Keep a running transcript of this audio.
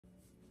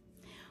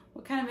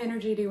What kind of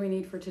energy do we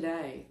need for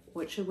today?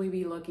 What should we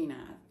be looking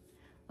at?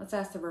 Let's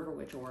ask the River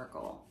Witch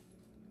Oracle.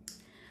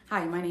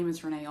 Hi, my name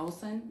is Renee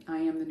Olson. I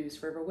am the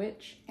Neuse River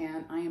Witch,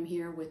 and I am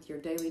here with your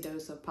daily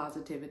dose of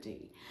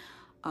positivity.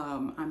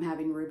 I'm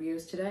having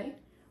Rubios today.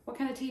 What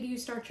kind of tea do you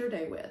start your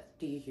day with?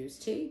 Do you use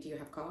tea? Do you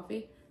have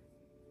coffee?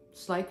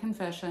 Slight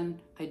confession,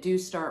 I do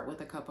start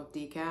with a cup of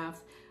decaf.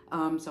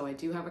 So I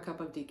do have a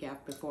cup of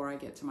decaf before I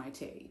get to my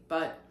tea.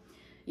 But,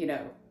 you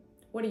know,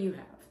 what do you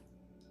have?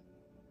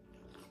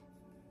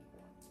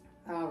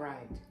 All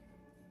right.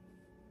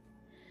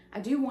 I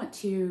do want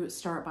to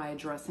start by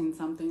addressing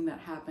something that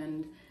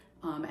happened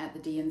at the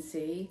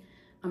DNC.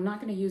 I'm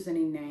not going to use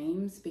any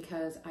names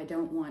because I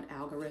don't want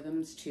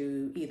algorithms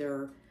to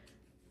either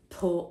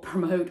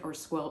promote or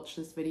squelch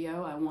this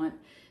video. I want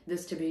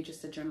this to be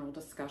just a general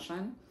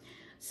discussion.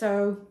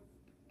 So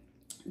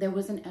there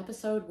was an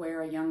episode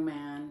where a young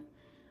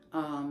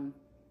man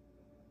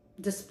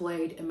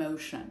displayed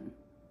emotion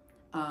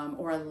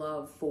or a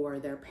love for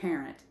their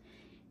parent.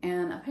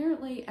 And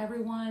apparently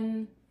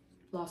everyone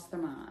lost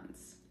their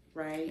minds,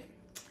 right?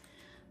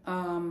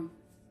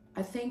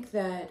 I think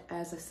that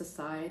as a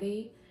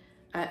society,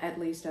 at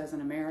least as an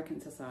American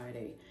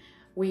society,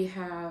 we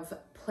have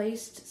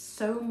placed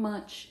so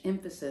much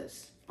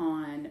emphasis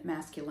on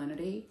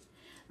masculinity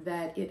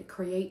that it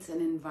creates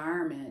an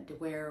environment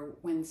where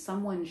when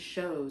someone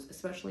shows,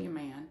 especially a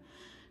man,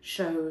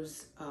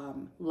 shows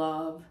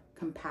love,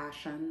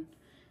 compassion,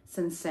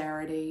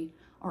 sincerity,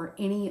 or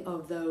any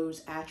of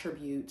those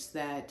attributes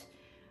that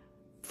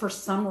for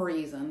some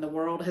reason the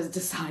world has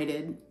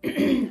decided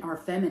are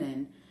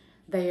feminine,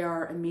 they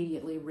are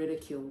immediately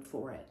ridiculed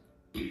for it.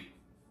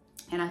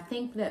 And I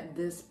think that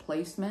this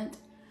placement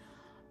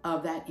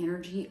of that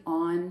energy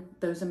on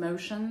those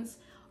emotions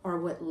are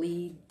what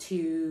lead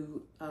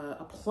to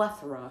a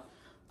plethora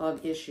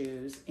of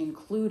issues,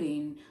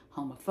 including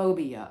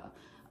homophobia,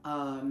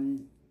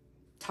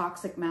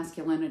 toxic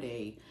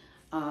masculinity,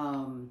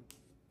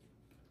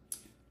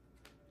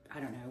 I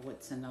don't know,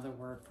 what's another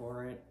word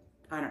for it?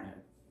 I don't know,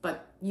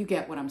 but you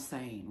get what I'm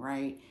saying,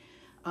 right?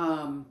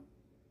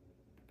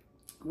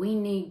 We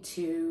need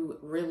to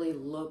really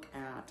look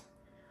at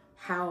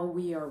how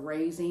we are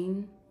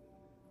raising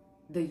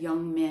the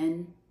young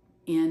men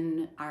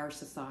in our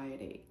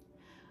society.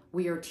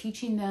 We are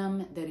teaching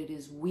them that it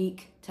is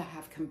weak to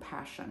have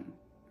compassion.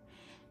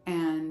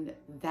 And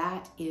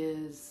that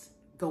is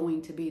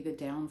going to be the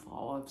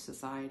downfall of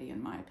society,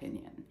 in my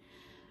opinion.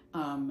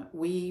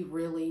 We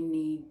really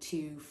need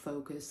to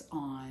focus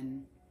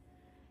on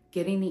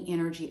getting the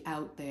energy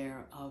out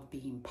there of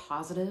being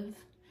positive,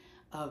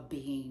 of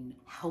being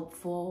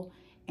helpful,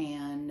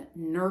 and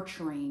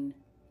nurturing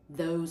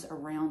those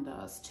around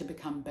us to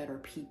become better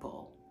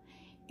people.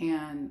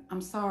 And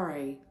I'm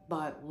sorry,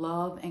 but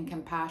love and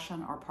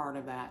compassion are part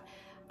of that.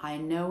 I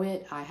know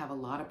it. I have a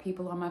lot of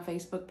people on my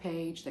Facebook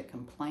page that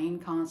complain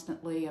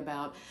constantly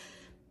about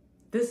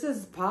this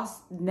is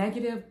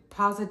negative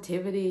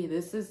positivity.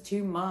 This is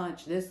too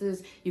much.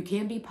 You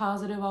can't be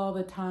positive all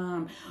the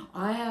time.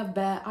 I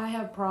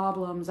have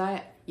problems.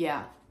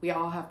 Yeah, we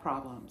all have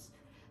problems.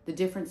 The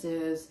difference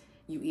is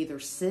you either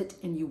sit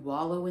and you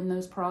wallow in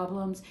those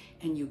problems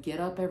and you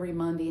get up every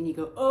Monday and you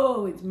go,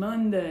 oh, it's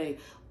Monday.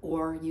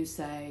 Or you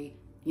say,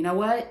 you know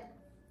what?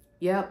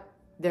 Yep,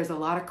 there's a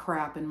lot of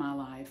crap in my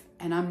life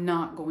and I'm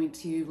not going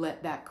to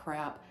let that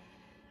crap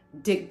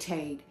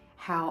dictate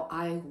how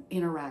I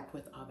interact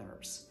with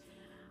others.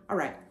 All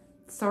right,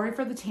 sorry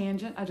for the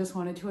tangent. I just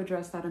wanted to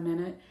address that a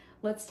minute.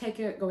 Let's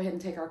go ahead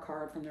and take our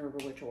card from the River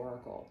Witch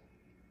Oracle.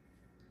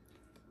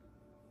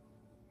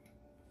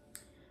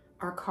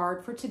 Our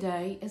card for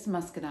today is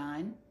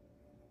Muscadine.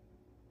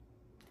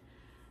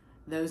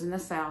 Those in the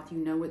South, you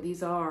know what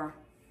these are.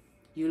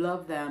 You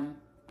love them.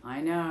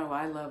 I know,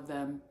 I love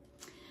them.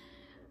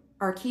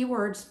 Our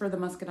keywords for the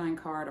Muscadine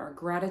card are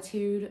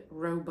gratitude,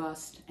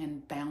 robust,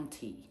 and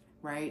bounty,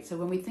 right? So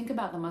when we think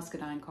about the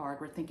Muscadine card,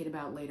 we're thinking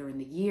about later in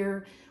the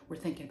year. We're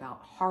thinking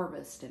about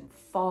harvest and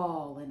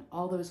fall and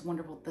all those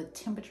wonderful, the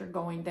temperature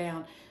going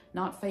down,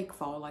 not fake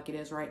fall like it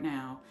is right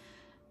now.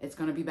 It's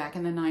going to be back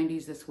in the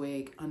 90s this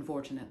week,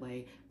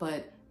 unfortunately,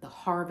 but the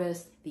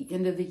harvest, the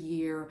end of the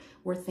year,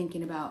 we're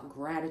thinking about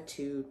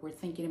gratitude. We're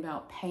thinking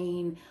about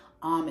paying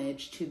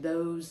homage to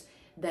those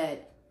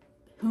that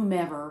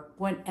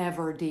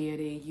whatever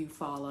deity you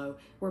follow,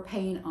 we're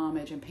paying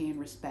homage and paying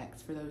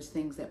respects for those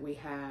things that we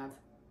have.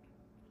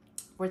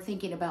 We're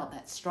thinking about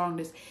that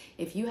strongness.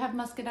 If you have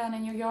muscadine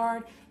in your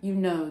yard, you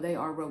know they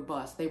are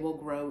robust. They will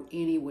grow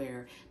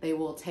anywhere. They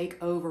will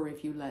take over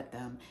if you let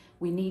them.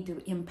 We need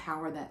to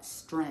empower that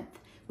strength.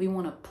 We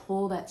want to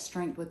pull that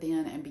strength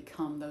within and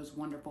become those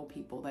wonderful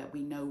people that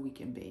we know we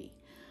can be.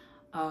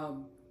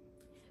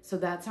 So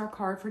that's our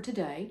card for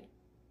today.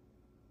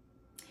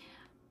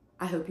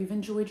 I hope you've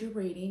enjoyed your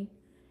reading.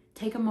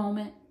 Take a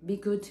moment, be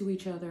good to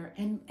each other,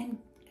 and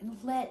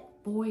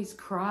let boys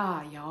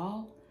cry,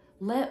 y'all.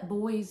 Let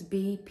boys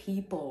be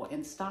people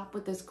and stop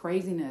with this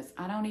craziness.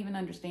 I don't even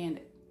understand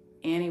it.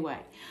 Anyway,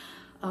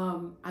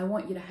 I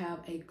want you to have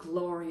a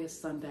glorious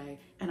Sunday,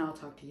 and I'll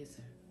talk to you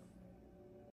soon.